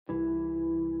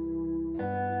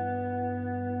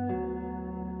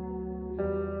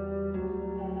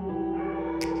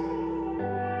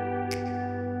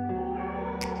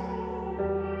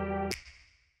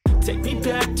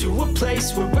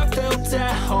place where I felt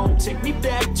at home. Take me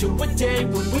back to a day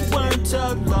when we weren't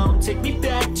alone. Take me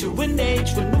back to an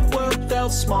age when the world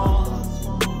felt small.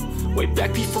 Way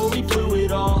back before we blew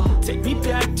it all. Take me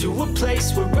back to a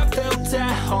place where I felt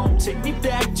at home. Take me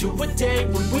back to a day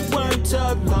when we weren't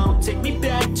alone. Take me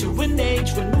back to an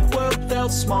age when the world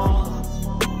felt small.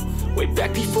 Way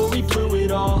back before we blew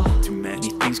it all. Too many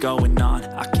things going on,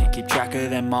 I can't keep track of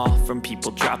them all. From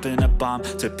people dropping a bomb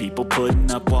to people putting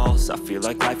up walls. I feel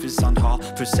like life is on hold,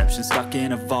 perception stuck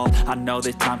in a vault. I know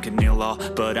that time can heal all,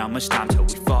 but how much time till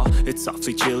we fall? It's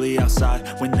awfully chilly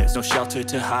outside when there's no shelter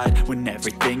to hide. When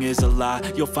everything is a lie,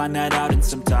 you'll find that out in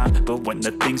some time. But when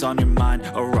the things on your mind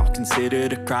are all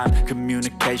considered a crime,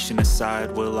 communication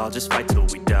aside, we'll all just fight till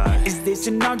we die. Is this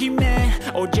an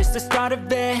argument or just the start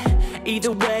of it?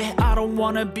 Either way, I don't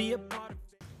wanna be a part of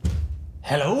it.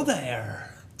 Hello there!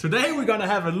 Today we're gonna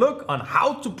have a look on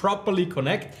how to properly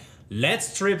connect LED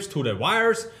strips to the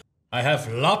wires. I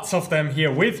have lots of them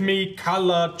here with me,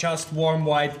 color, just warm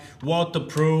white,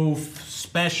 waterproof,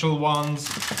 special ones.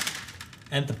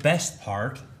 And the best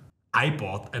part, I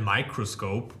bought a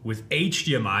microscope with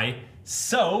HDMI,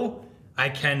 so I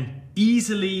can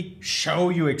easily show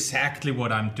you exactly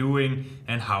what I'm doing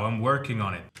and how I'm working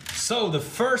on it. So the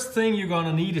first thing you're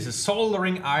gonna need is a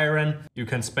soldering iron. You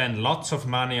can spend lots of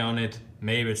money on it.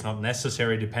 Maybe it's not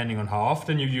necessary depending on how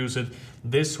often you use it.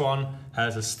 This one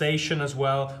has a station as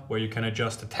well where you can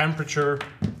adjust the temperature.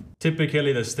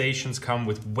 Typically the stations come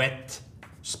with wet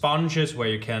sponges where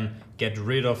you can get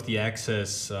rid of the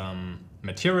excess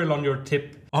material on your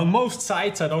tip. On most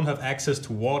sites I don't have access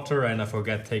to water and I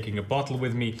forget taking a bottle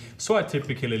with me, so I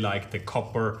typically like the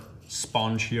copper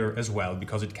sponge here as well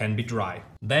because it can be dry.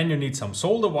 Then you need some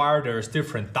solder wire. There's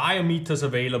different diameters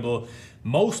available.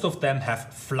 Most of them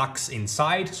have flux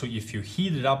inside, so if you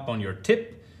heat it up on your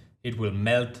tip, it will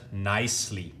melt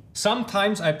nicely.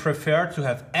 Sometimes I prefer to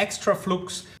have extra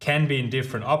flux, can be in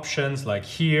different options, like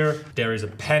here. There is a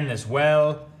pen as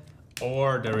well,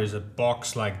 or there is a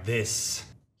box like this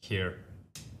here.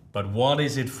 But what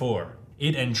is it for?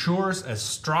 It ensures a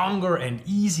stronger and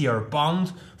easier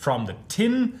bond from the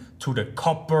tin to the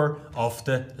copper of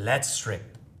the LED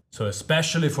strip. So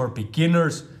especially for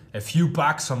beginners, a few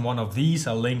bucks on one of these,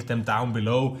 I'll link them down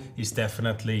below, is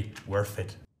definitely worth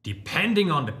it.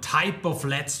 Depending on the type of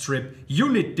LED strip, you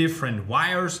need different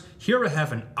wires. Here I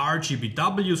have an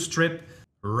RGBW strip,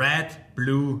 red,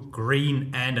 blue,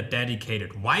 green, and a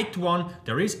dedicated white one.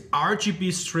 There is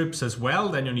RGB strips as well,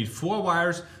 then you need 4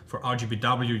 wires. For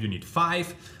RGBW you need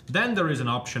 5. Then there is an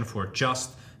option for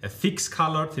just a fixed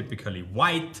color, typically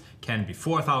white, can be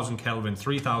 4000 Kelvin,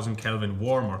 3000 Kelvin,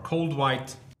 warm or cold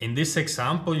white. In this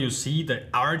example you see the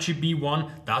RGB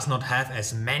one does not have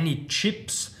as many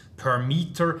chips per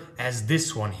meter as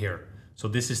this one here. So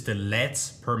this is the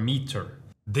LEDs per meter.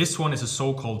 This one is a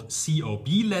so-called COB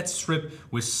LED strip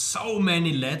with so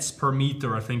many LEDs per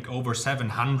meter, I think over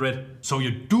 700. So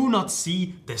you do not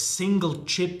see the single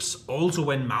chips also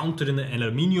when mounted in an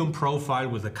aluminum profile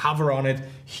with a cover on it.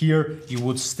 Here you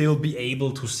would still be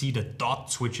able to see the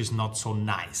dots, which is not so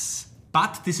nice.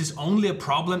 But this is only a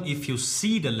problem if you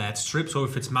see the LED strip, so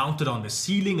if it's mounted on the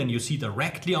ceiling and you see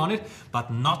directly on it, but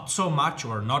not so much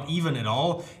or not even at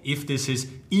all if this is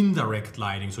indirect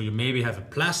lighting. So you maybe have a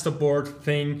plasterboard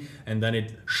thing and then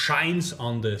it shines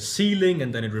on the ceiling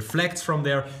and then it reflects from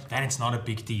there, then it's not a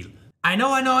big deal. I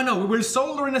know, we will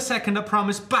solder in a second, I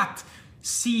promise, but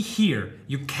see here,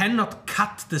 you cannot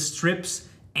cut the strips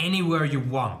anywhere you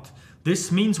want.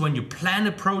 This means when you plan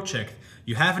a project,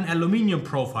 you have an aluminium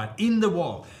profile in the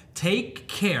wall. Take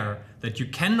care that you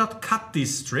cannot cut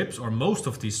these strips or most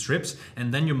of these strips,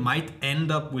 and then you might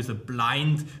end up with a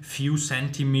blind few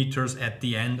centimeters at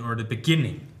the end or the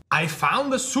beginning. I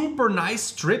found a super nice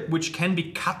strip which can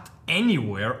be cut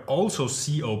anywhere, also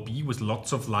COB with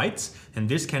lots of lights, and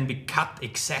this can be cut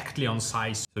exactly on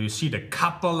size. So you see the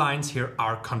copper lines here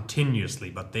are continuously,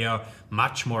 but they are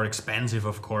much more expensive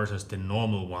of course as the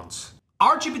normal ones.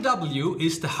 RGBW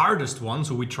is the hardest one,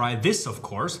 so we try this of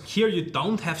course. Here you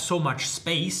don't have so much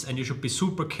space and you should be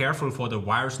super careful for the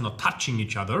wires not touching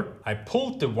each other. I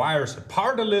pulled the wires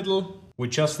apart a little. We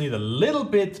just need a little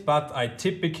bit, but I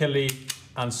typically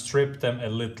unstrip them a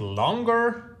little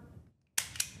longer.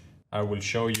 I will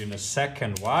show you in a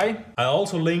second why. I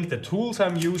also link the tools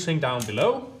I'm using down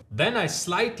below. Then I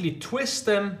slightly twist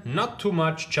them, not too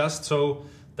much, just so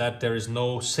that there is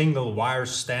no single wire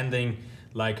standing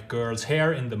like girls'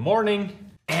 hair in the morning.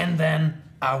 And then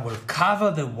I will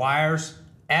cover the wires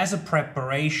as a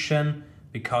preparation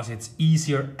because it's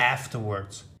easier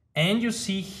afterwards. And you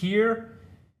see here,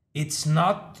 it's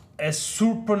not a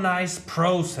super nice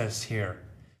process here.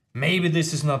 Maybe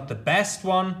this is not the best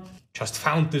one. Just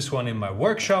found this one in my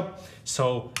workshop.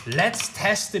 So let's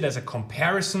test it as a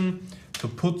comparison to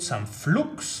put some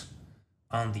flux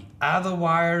on the other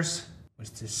wires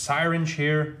with this syringe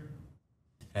here.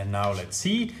 And now let's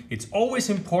see. It's always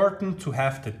important to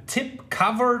have the tip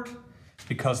covered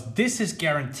because this is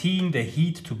guaranteeing the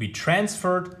heat to be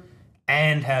transferred.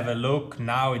 And have a look,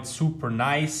 now it's super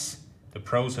nice. The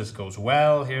process goes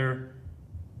well here.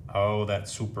 Oh,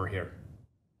 that's super here.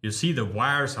 You see the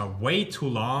wires are way too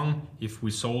long. If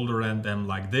we solder them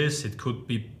like this, it could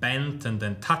be bent and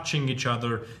then touching each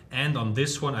other. And on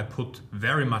this one, I put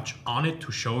very much on it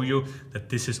to show you that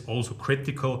this is also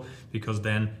critical, because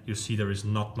then you see there is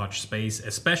not much space,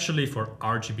 especially for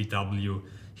RGBW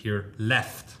here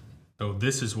left. So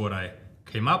this is what I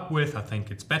came up with. I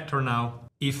think it's better now.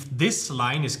 If this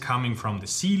line is coming from the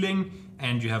ceiling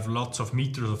and you have lots of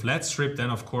meters of LED strip, then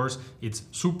of course it's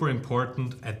super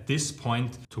important at this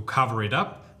point to cover it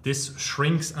up. This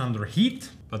shrinks under heat,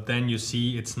 but then you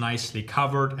see it's nicely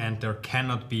covered and there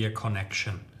cannot be a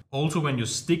connection. Also, when you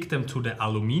stick them to the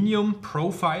aluminium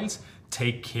profiles,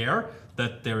 take care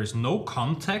that there is no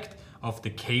contact of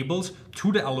the cables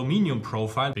to the aluminium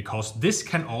profile, because this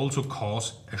can also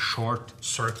cause a short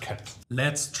circuit.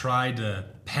 Let's try the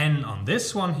pen on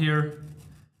this one here.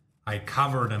 I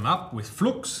cover them up with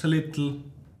flux a little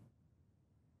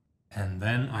and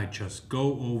then I just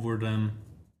go over them,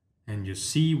 and you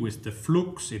see with the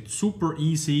flux it's super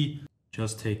easy.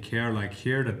 Just take care like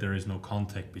here that there is no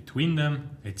contact between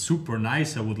them. It's super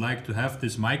nice. I would like to have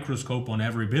this microscope on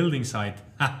every building site.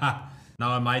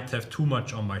 Now I might have too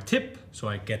much on my tip, so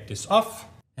I get this off.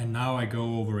 And now I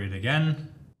go over it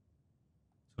again,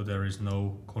 so there is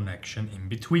no connection in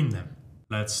between them.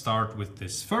 Let's start with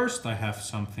this first. I have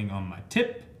something on my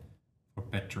tip for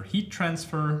better heat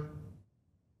transfer.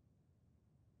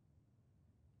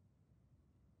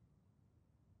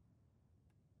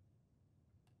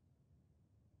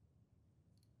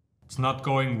 It's not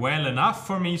going well enough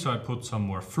for me, so I put some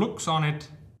more flux on it.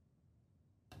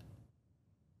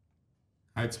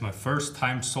 It's my first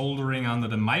time soldering under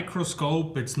the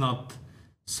microscope. It's not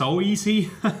so easy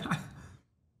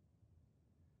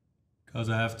because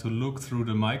I have to look through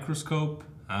the microscope.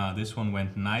 This one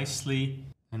went nicely.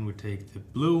 And we take the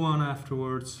blue one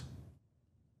afterwards.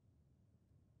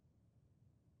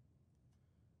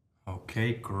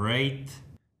 Okay, great.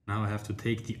 Now I have to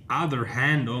take the other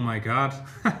hand. Oh my God.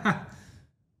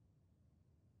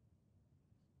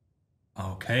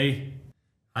 Okay.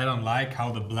 I don't like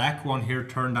how the black one here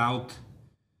turned out,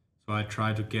 so I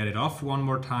try to get it off one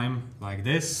more time, like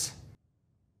this.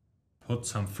 Put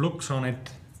some flux on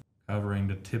it, covering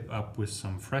the tip up with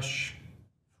some fresh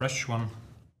one.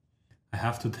 I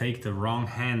have to take the wrong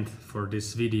hand for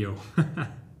this video.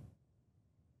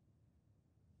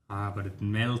 But it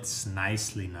melts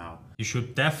nicely now. You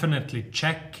should definitely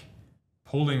check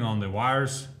pulling on the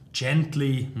wires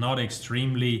gently, not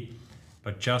extremely,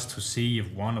 but just to see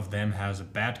if one of them has a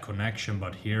bad connection.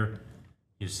 But here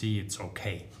you see it's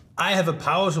okay. I have a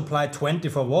power supply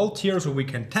 24 volt here, so we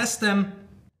can test them.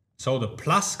 So the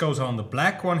plus goes on the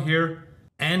black one here,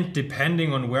 and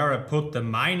depending on where I put the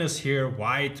minus here,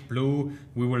 white, blue,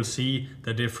 we will see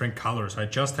the different colors. I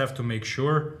just have to make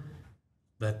sure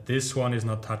that this one is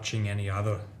not touching any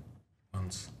other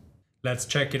ones. Let's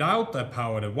check it out. I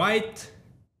power the white,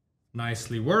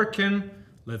 nicely working.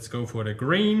 Let's go for the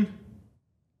green.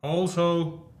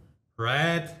 Also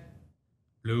red,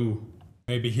 blue.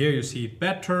 Maybe here you see it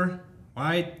better.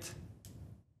 White,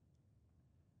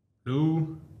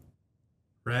 blue,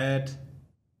 red,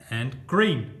 and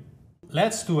green.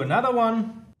 Let's do another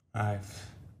one.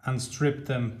 I've unstripped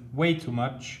them way too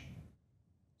much,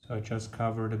 so I just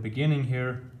cover the beginning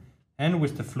here. And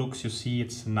with the flux you see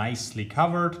it's nicely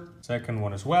covered. Second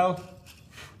one as well.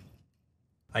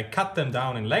 I cut them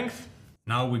down in length.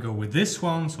 Now we go with this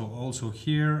one, so also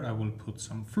here I will put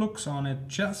some flux on it,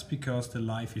 just because the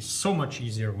life is so much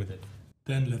easier with it.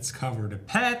 Then let's cover the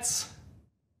pads.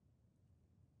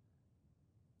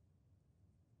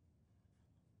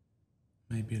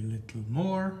 Maybe a little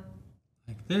more,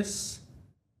 like this.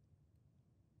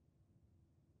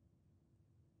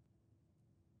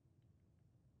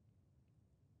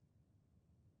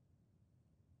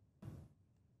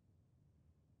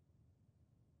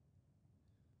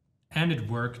 And it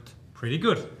worked pretty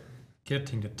good.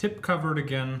 Getting the tip covered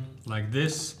again, like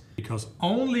this, because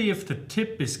only if the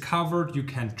tip is covered you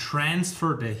can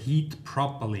transfer the heat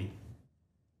properly.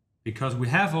 Because we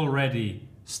have already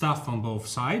stuff on both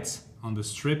sides, on the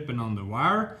strip and on the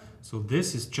wire, so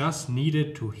this is just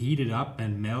needed to heat it up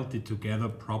and melt it together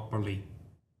properly.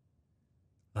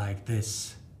 Like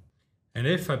this. And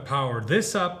if I power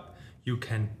this up, you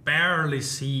can barely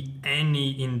see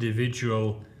any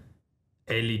individual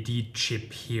LED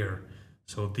chip here.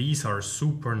 So these are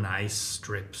super nice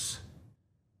strips.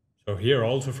 So here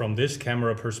also from this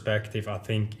camera perspective, I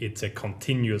think it's a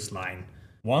continuous line.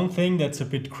 One thing that's a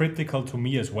bit critical to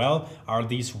me as well are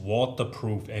these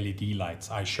waterproof LED lights.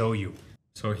 I show you.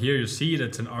 So here you see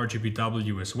that's an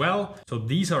RGBW as well. So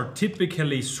these are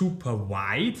typically super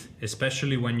wide,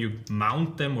 especially when you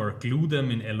mount them or glue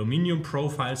them in aluminum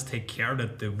profiles. Take care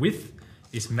that the width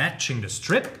is matching the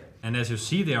strip. And as you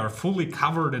see, they are fully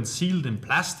covered and sealed in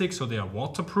plastic, so they are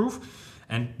waterproof.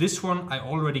 And this one I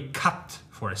already cut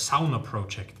for a sauna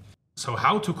project. So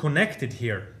how to connect it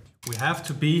here? We have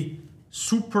to be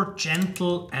super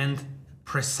gentle and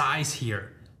precise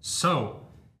here. So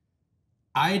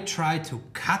I try to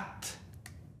cut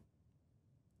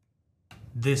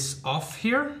this off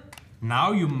here.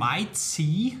 Now you might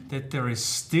see that there is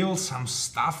still some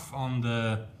stuff on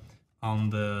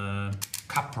the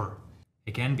copper.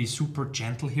 Again, be super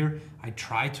gentle here. I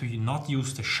try to not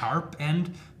use the sharp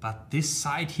end, but this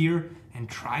side here, and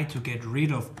try to get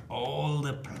rid of all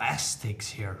the plastics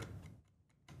here.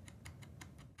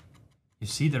 You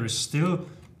see, there is still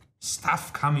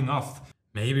stuff coming off.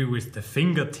 Maybe with the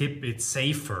fingertip it's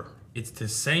safer. It's the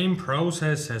same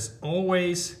process as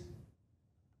always.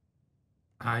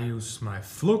 I use my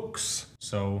flux,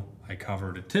 so I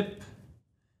cover the tip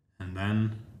and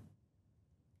then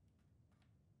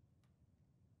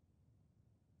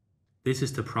this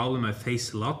is the problem I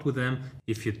face a lot with them.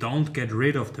 If you don't get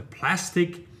rid of the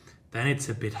plastic, then it's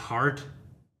a bit hard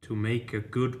to make a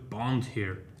good bond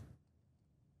here.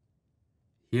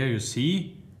 Here you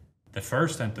see the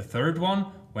first and the third one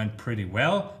went pretty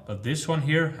well, but this one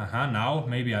here, now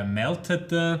maybe I melted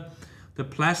the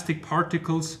plastic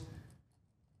particles.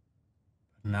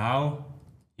 Now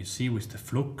you see with the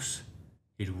flux,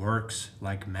 it works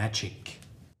like magic.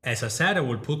 As I said, I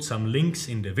will put some links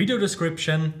in the video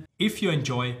description. If you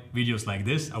enjoy videos like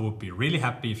this, I would be really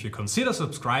happy if you consider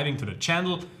subscribing to the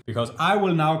channel, because I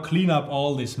will now clean up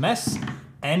all this mess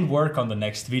and work on the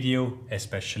next video,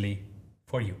 especially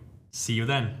for you. See you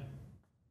then.